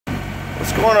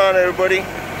What's going on, everybody?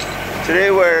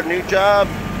 Today we're at a new job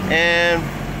and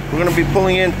we're going to be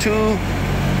pulling in two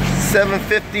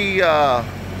 750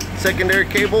 secondary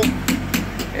cable,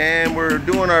 and we're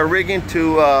doing our rigging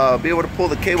to be able to pull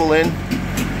the cable in.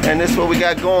 And this is what we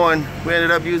got going. We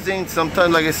ended up using,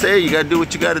 sometimes like I say, you got to do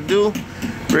what you got to do.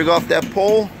 Rig off that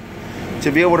pole to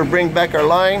be able to bring back our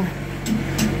line,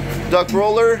 duck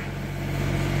roller,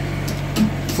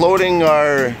 floating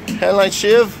our headline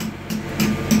sheave,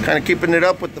 kind of keeping it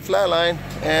up with the flat line,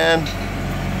 and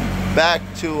back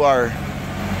to our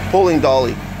pulling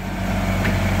dolly.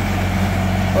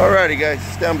 Alrighty guys,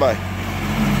 stand by.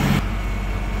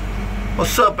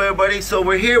 What's up everybody? So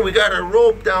we're here, we got our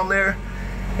rope down there,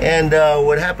 and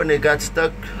what happened, it got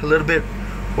stuck a little bit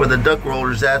where the duck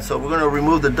roller's at, so we're going to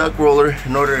remove the duck roller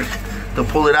in order to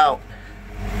pull it out.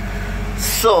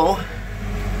 So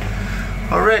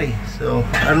alrighty, so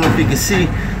I don't know if you can see,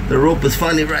 the rope is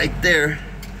finally right there.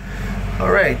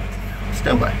 Alright,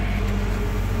 stand by.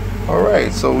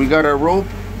 Alright, so we got our rope.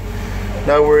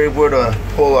 Now we're able to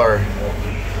pull our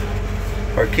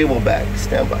cable back.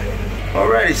 Stand by.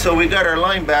 Alrighty, so we got our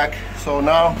line back. So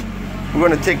now we're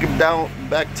going to take it down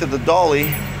back to the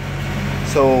dolly,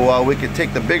 so we can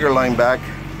take the bigger line back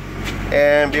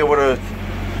and be able to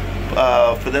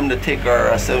for them to take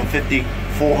our 750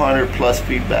 400 plus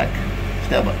feet back.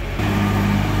 Stand by.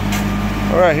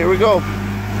 Alright, here we go.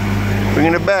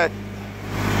 Bringing it back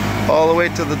all the way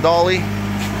to the dolly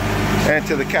and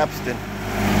to the capstan.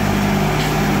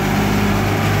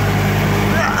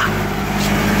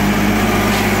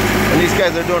 And these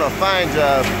guys are doing a fine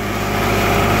job.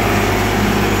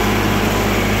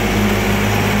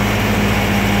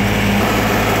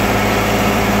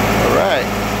 Alright.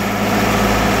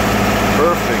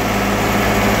 Perfect.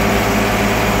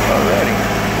 Alrighty.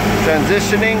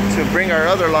 Transitioning to bring our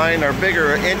other line, our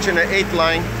bigger 1.1/8"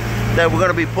 line that we're going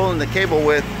to be pulling the cable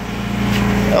with.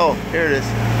 Oh, here it is.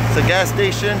 It's a gas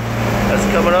station that's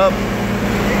coming up.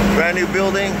 Brand new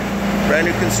building, brand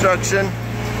new construction.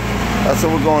 That's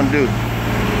what we're going to do.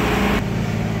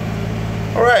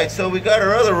 Alright, so we got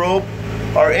our other rope,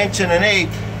 our 1.1/8",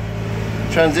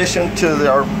 transition to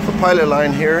our pilot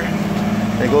line here.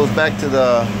 It goes back to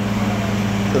the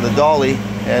dolly,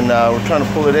 and we're trying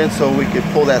to pull it in so we could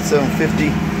pull that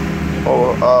 750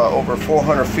 over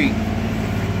 400 feet.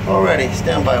 Alrighty,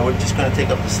 stand by. We're just going to take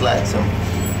up the slack some.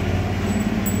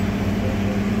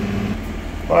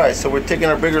 Alright, so we're taking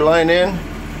our bigger line in.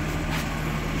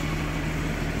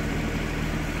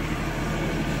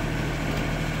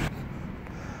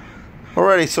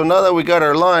 Alrighty, so now that we got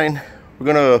our line, we're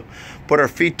going to put our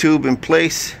feed tube in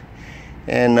place,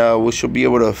 and we should be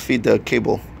able to feed the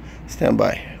cable. Stand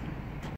by.